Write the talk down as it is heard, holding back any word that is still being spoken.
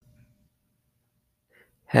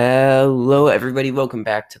Hello, everybody. Welcome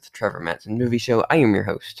back to the Trevor Matteson Movie Show. I am your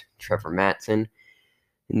host, Trevor Matteson,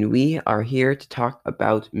 and we are here to talk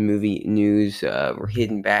about movie news. We're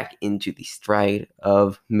heading back into the stride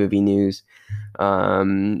of movie news.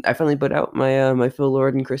 I finally put out my Phil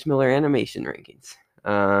Lord and Chris Miller animation rankings.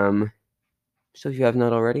 So if you have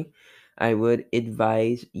not already, I would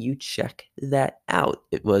advise you check that out.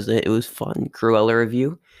 It was fun. Cruella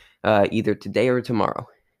review, either today or tomorrow.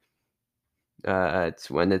 It's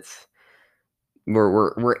when it's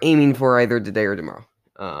we're aiming for either today or tomorrow.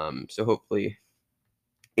 So hopefully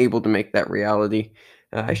able to make that reality.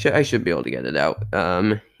 I should be able to get it out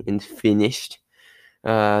and finished.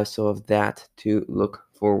 So of that to look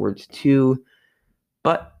forward to.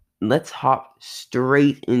 But let's hop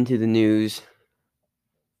straight into the news.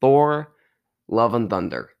 Thor: Love and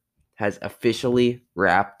Thunder has officially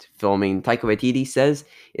wrapped filming. Taika Waititi says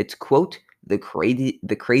it's, quote, the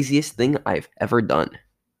craziest thing I've ever done.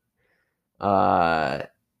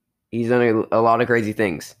 He's done a lot of crazy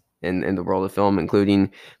things in the world of film,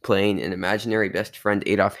 including playing an imaginary best friend,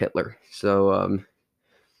 Adolf Hitler. So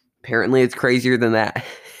apparently it's crazier than that.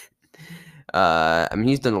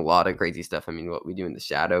 He's done a lot of crazy stuff. What We Do in the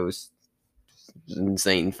Shadows,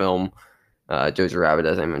 insane film. Jojo Rabbit,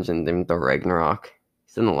 as I mentioned, and Thor Ragnarok.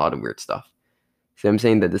 He's done a lot of weird stuff. So I'm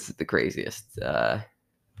saying that this is the craziest.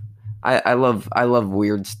 I love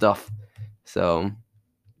weird stuff. So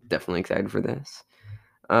definitely excited for this.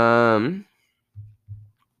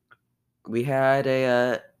 We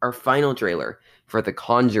had our final trailer for The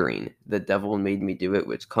Conjuring, The Devil Made Me Do It,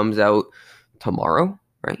 which comes out tomorrow,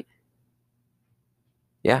 right?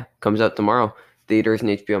 Yeah, comes out tomorrow. Theaters and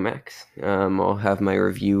HBO Max. I'll have my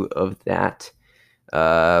review of that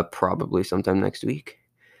probably sometime next week.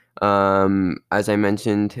 As I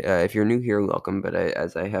mentioned, if you're new here, welcome. But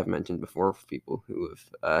as I have mentioned before, for people who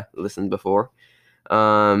have listened before,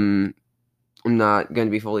 I'm not going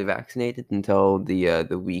to be fully vaccinated until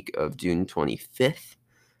the week of June 25th.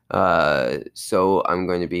 So I'm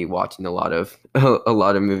going to be watching a lot of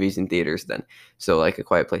movies in theaters then. So like A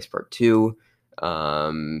Quiet Place Part 2.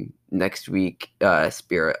 Next week,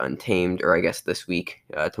 Spirit Untamed, or I guess this week,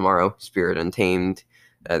 tomorrow, Spirit Untamed.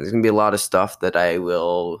 There's gonna be a lot of stuff that I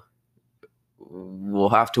will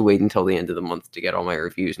have to wait until the end of the month to get all my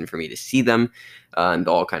reviews and for me to see them, and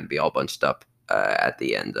they'll all kind of be all bunched up at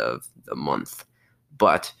the end of the month.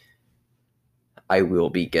 But I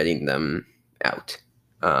will be getting them out.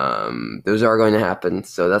 Those are going to happen,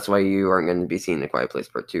 so that's why you aren't going to be seeing the Quiet Place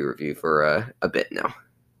Part 2 review for a bit now.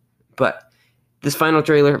 But this final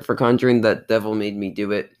trailer for Conjuring, That Devil Made Me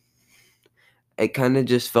Do It, it kind of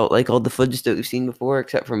just felt like all the footage that we've seen before,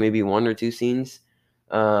 except for maybe one or two scenes.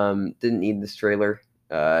 Didn't need this trailer.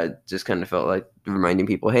 Just kind of felt like reminding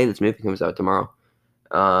people, hey, this movie comes out tomorrow.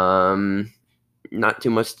 Not too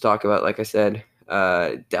much to talk about, like I said.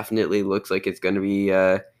 Definitely looks like it's going to be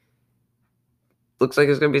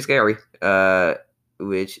scary,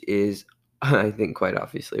 which is, I think, quite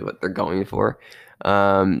obviously what they're going for.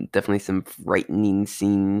 Definitely some frightening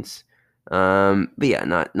scenes. But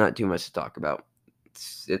yeah, not too much to talk about.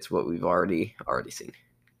 It's what we've already seen.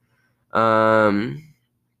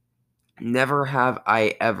 Never Have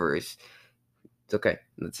I Ever's. It's okay.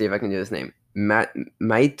 Let's see if I can do this name.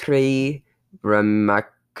 Maitreyi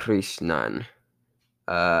Ramakrishnan.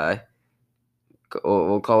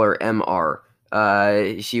 We'll call her MR.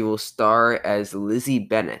 She will star as Lizzie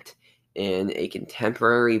Bennett in a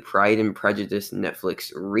contemporary Pride and Prejudice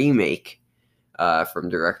Netflix remake from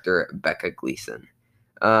director Becca Gleason.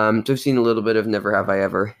 So I've seen a little bit of Never Have I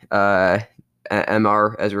Ever.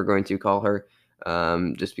 MR, as we're going to call her,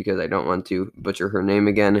 just because I don't want to butcher her name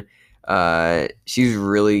again. She's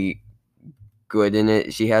really good in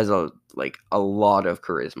it. She has a lot of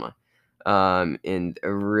charisma, and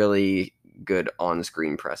a really good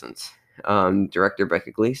on-screen presence. Director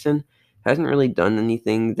Becca Gleason hasn't really done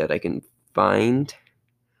anything that I can find.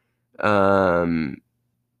 So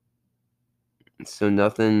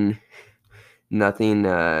nothing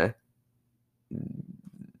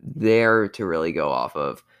there to really go off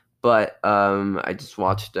of. But I just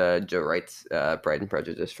watched Joe Wright's Pride and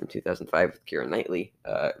Prejudice from 2005 with Keira Knightley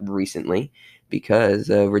recently, because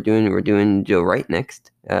we're doing Joe Wright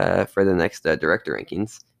next for the next director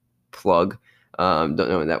rankings. Plug. Don't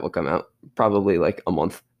know when that will come out. Probably like a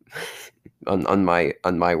month on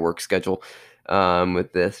my work schedule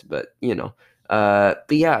with this, but but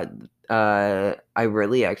yeah, I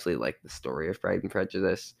really actually like the story of Pride and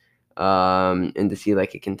Prejudice, and to see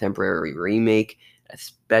like a contemporary remake,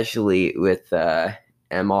 especially with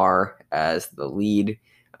MR as the lead.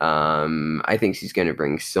 I think she's going to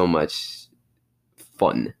bring so much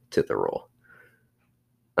fun to the role.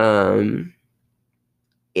 Um,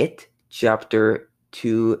 It Chapter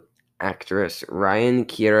 2 actress Ryan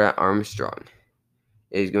Kiera Armstrong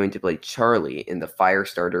is going to play Charlie in the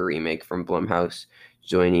Firestarter remake from Blumhouse,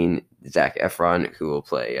 joining Zac Efron, who will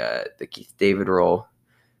play the Keith David role.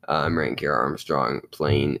 Ryan Kiera Armstrong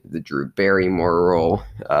playing the Drew Barrymore role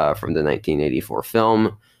from the 1984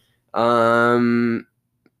 film. Or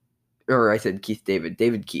I said Keith David.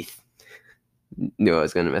 David Keith. Knew I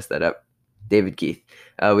was going to mess that up. David Keith.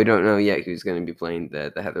 We don't know yet who's going to be playing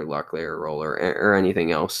the Heather Locklear role or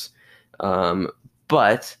anything else.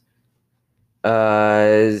 But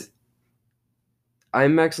I'm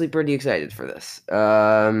actually pretty excited for this.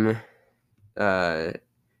 Ryan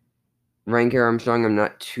Kiera Armstrong, I'm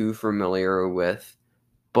not too familiar with,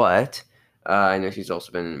 but I know she's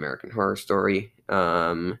also been in American Horror Story.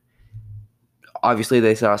 Obviously,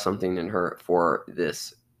 they saw something in her for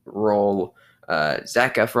this role.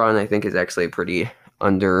 Zac Efron, I think, is actually a pretty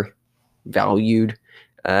undervalued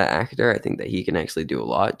actor. I think that he can actually do a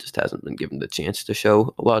lot, just hasn't been given the chance to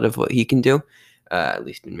show a lot of what he can do, at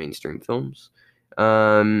least in mainstream films.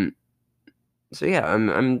 So yeah,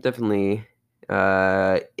 I'm definitely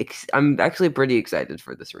I'm actually pretty excited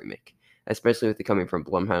for this remake, especially with it coming from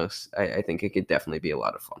Blumhouse. I think it could definitely be a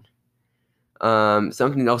lot of fun.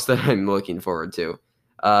 Something else that I'm looking forward to.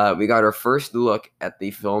 We got our first look at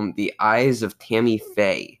the film The Eyes of Tammy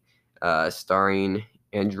Faye, starring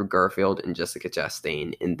Andrew Garfield and Jessica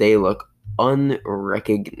Chastain, and they look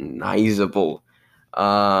unrecognizable.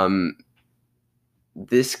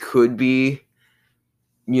 This could be,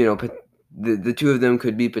 the two of them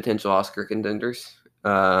could be potential Oscar contenders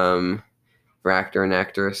for actor and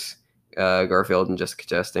actress, Garfield and Jessica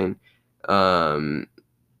Chastain.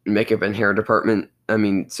 Makeup and hair department. I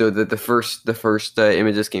mean, so the first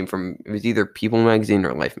images came from, it was either People magazine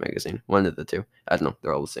or Life magazine, one of the two. I don't know,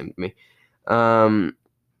 they're all the same to me. And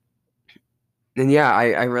yeah,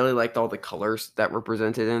 I really liked all the colors that were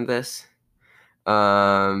presented in this.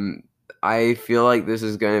 I feel like this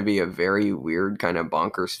is going to be a very weird kind of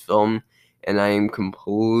bonkers film, and I am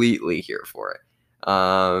completely here for it.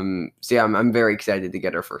 So yeah, I'm very excited to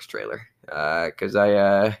get our first trailer, because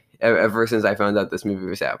ever since I found out this movie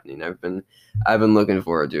was happening, I've been looking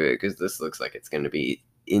forward to it because this looks like it's going to be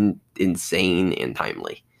insane and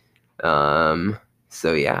timely.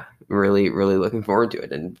 So yeah, really looking forward to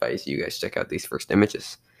it, and advise you guys check out these first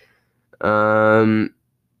images. All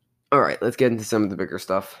right, let's get into some of the bigger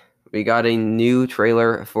stuff. We got a new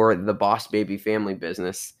trailer for The Boss Baby Family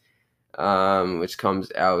Business, which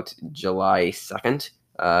comes out July 2nd,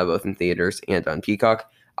 both in theaters and on Peacock.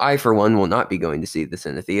 I, for one, will not be going to see this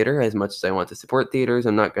in a theater. As much as I want to support theaters,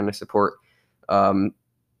 I'm not going to support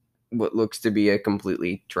what looks to be a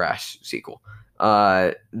completely trash sequel.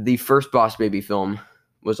 The first Boss Baby film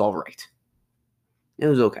was all right. It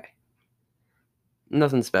was okay.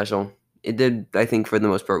 Nothing special. It did, I think, for the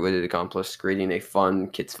most part, what it accomplished, creating a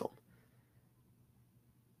fun kids film.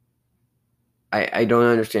 I don't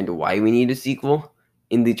understand why we need a sequel.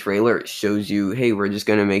 In the trailer, it shows you, hey, we're just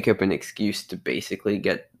going to make up an excuse to basically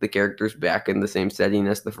get the characters back in the same setting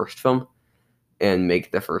as the first film and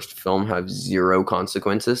make the first film have zero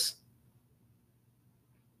consequences.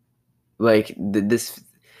 Like, this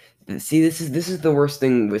is the worst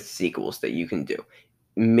thing with sequels that you can do.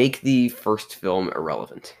 Make the first film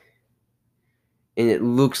irrelevant. And it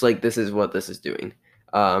looks like this is what this is doing.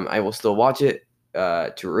 I will still watch it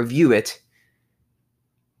to review it.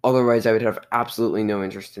 Otherwise, I would have absolutely no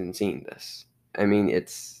interest in seeing this. I mean,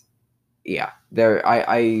 it's, yeah.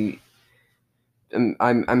 I'm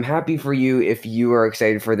happy for you if you are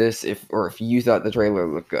excited for this, if you thought the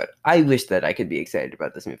trailer looked good. I wish that I could be excited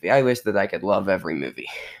about this movie. I wish that I could love every movie,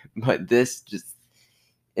 but this just,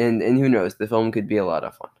 and who knows, the film could be a lot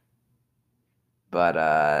of fun.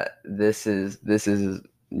 But this is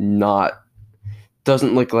not,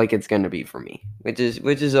 doesn't look like it's going to be for me, which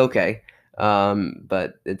is okay.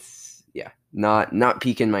 But it's, yeah, not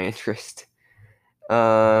piquing my interest.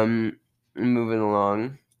 Moving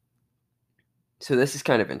along. So this is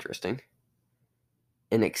kind of interesting.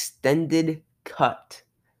 An extended cut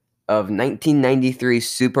of 1993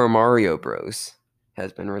 Super Mario Bros.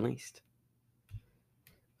 Has been released.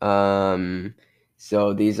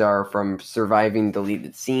 So these are from surviving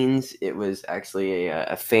deleted scenes. It was actually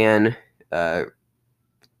a fan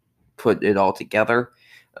put it all together,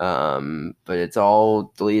 but it's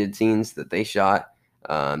all deleted scenes that they shot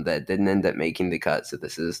that didn't end up making the cut. So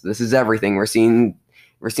this is everything. We're seeing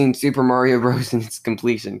Super Mario Bros. In its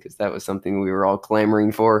completion, because that was something we were all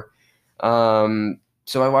clamoring for. So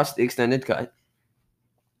I watched the extended cut.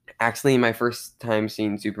 Actually, my first time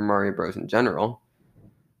seeing Super Mario Bros. In general.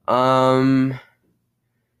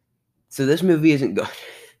 So this movie isn't good.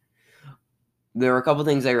 There were a couple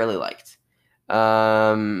things I really liked.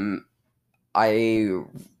 I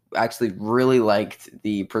actually really liked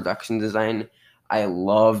the production design. I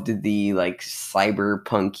loved the like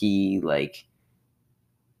cyberpunky, like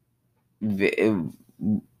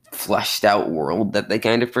fleshed out world that they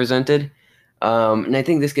kind of presented. And I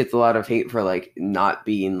think this gets a lot of hate for like not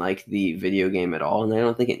being like the video game at all. And I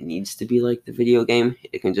don't think it needs to be like the video game.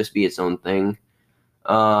 It can just be its own thing.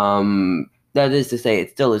 That is to say, it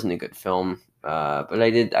still isn't a good film. But I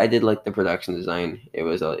did like the production design. It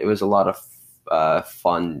was a lot of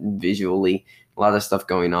fun visually, a lot of stuff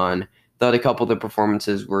going on. Thought a couple of the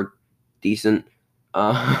performances were decent.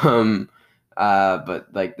 Um, but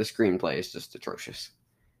like the screenplay is just atrocious.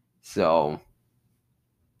 So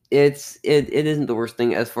it isn't the worst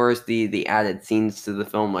thing as far as the added scenes to the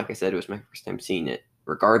film. Like I said, it was my first time seeing it,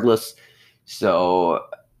 regardless. So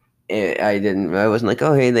I wasn't like,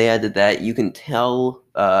 oh hey, they added that. You can tell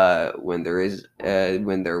when there was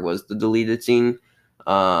the deleted scene,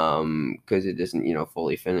 because it isn't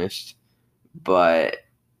fully finished. But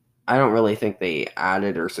I don't really think they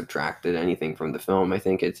added or subtracted anything from the film. I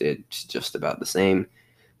think it's just about the same.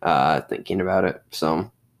 Thinking about it,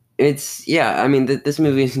 so it's yeah. I mean, this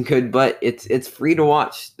movie isn't good, but it's free to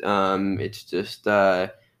watch. It's just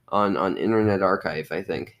on Internet Archive. I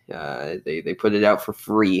think they put it out for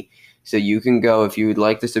free, so you can go if you would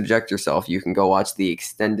like to subject yourself. You can go watch the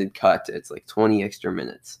extended cut. It's like 20 extra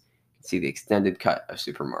minutes. You can see the extended cut of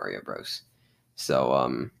Super Mario Bros.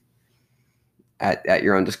 So at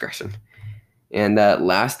your own discretion. And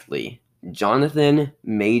lastly, Jonathan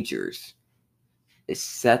Majors is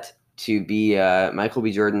set to be Michael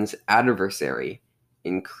B. Jordan's adversary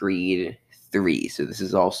in Creed 3. So this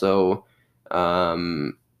is also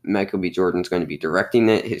Michael B. Jordan's going to be directing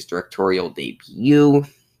it, his directorial debut.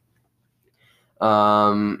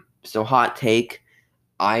 So hot take,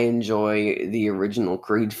 I enjoy the original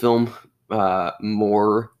Creed film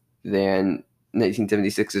more than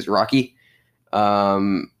 1976's Rocky.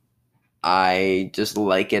 I just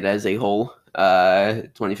like it as a whole.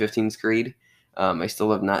 2015's Creed. I still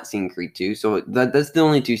have not seen Creed 2, so that's the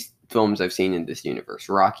only two films I've seen in this universe,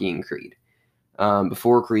 Rocky and Creed.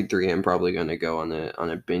 Before Creed 3, I'm probably going to go on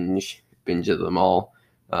a binge of them all.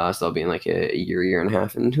 So I'll be in like a year and a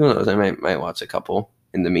half, and who knows, I might watch a couple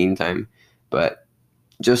in the meantime. But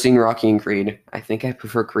just seeing Rocky and Creed, I think I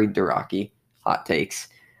prefer Creed to Rocky. Hot takes.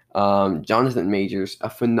 Jonathan Majors, a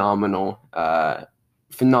phenomenal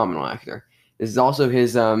actor. This is also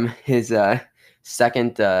his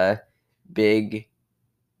second big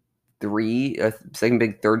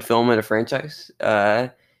third film in a franchise.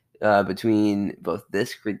 Between both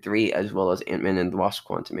this Creed 3 as well as Ant-Man and the Wasp: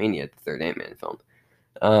 Quantumania, the third Ant-Man film.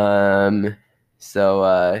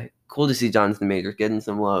 So cool to see Jonathan Majors getting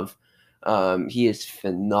some love. He is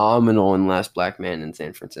phenomenal in Last Black Man in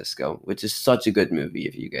San Francisco, which is such a good movie.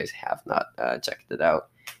 If you guys have not checked it out,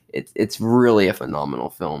 it's really a phenomenal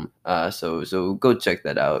film. So go check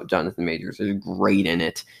that out. Jonathan Majors is great in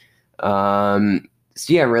it. So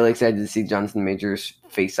yeah, I'm really excited to see Jonathan Majors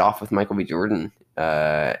face off with Michael B. Jordan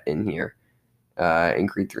in here in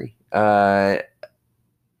Creed 3.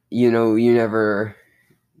 You never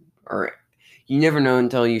know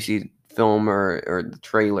until you see film or the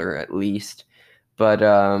trailer at least. But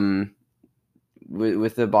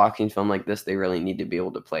with a boxing film like this, they really need to be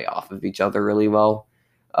able to play off of each other really well.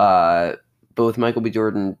 But with Michael B.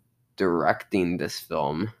 Jordan directing this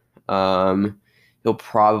film, he'll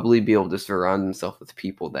probably be able to surround himself with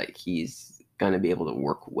people that he's going to be able to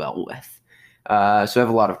work well with. So I have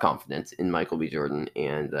a lot of confidence in Michael B. Jordan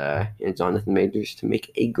and Jonathan Majors to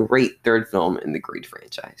make a great third film in the Creed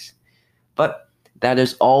franchise. But that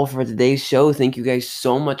is all for today's show. Thank you guys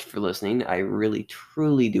so much for listening. I really,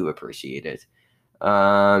 truly do appreciate it.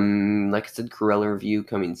 Like I said, Cruella review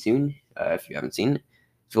coming soon. If you haven't seen it,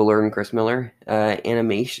 Fuller and Chris Miller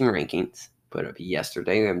animation rankings put up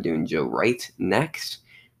yesterday. I'm doing Joe Wright next,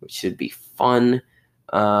 which should be fun.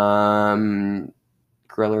 Cruella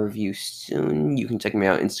review soon. You can check me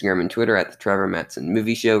out on Instagram and Twitter at the Trevor Matteson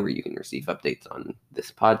Movie Show, where you can receive updates on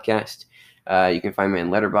this podcast. You can find me on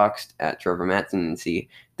Letterboxd at Trevor Matteson and see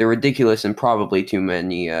the ridiculous and probably too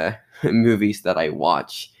many movies that I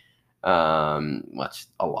watch. Watch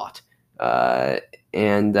a lot. Yeah,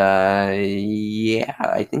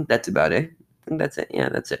 I think that's about it. I think that's it. Yeah,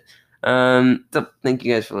 that's it. So thank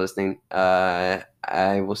you guys for listening.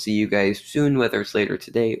 I will see you guys soon, whether it's later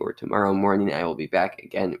today or tomorrow morning. I will be back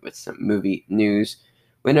again with some movie news.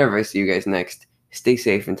 Whenever I see you guys next, stay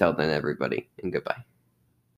safe until then, everybody, and goodbye.